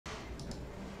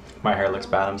My hair looks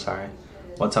bad, I'm sorry.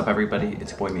 What's up, everybody? It's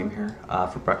your boy Meme here.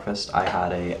 For breakfast, I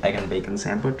had a egg and bacon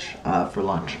sandwich. For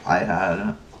lunch, I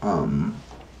had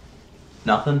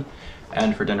nothing.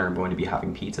 And for dinner, I'm going to be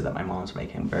having pizza that my mom's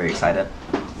making. I'm very excited.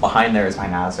 Behind there is my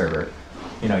NAS server.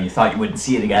 You know, you thought you wouldn't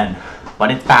see it again,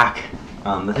 but it's back.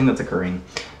 The thing that's occurring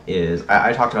is,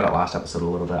 I talked about it last episode a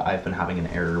little bit. I've been having an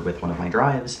error with one of my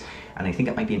drives, and I think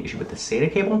it might be an issue with the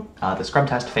SATA cable. The scrub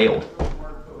test failed.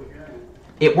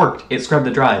 It worked. It scrubbed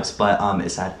the drives, but it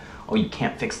said, oh, you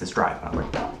can't fix this drive. And I'm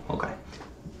like, oh, okay.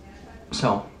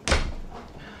 So,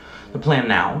 the plan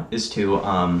now is to,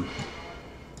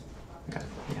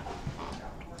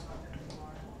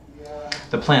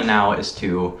 The plan now is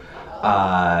to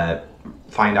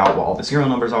find out what all the serial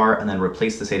numbers are, and then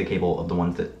replace the SATA cable of the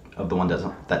one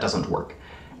that doesn't work,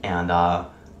 and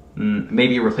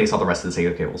maybe replace all the rest of the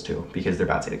SATA cables too, because they're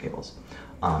bad SATA cables.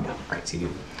 Yeah. All right, see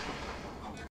you.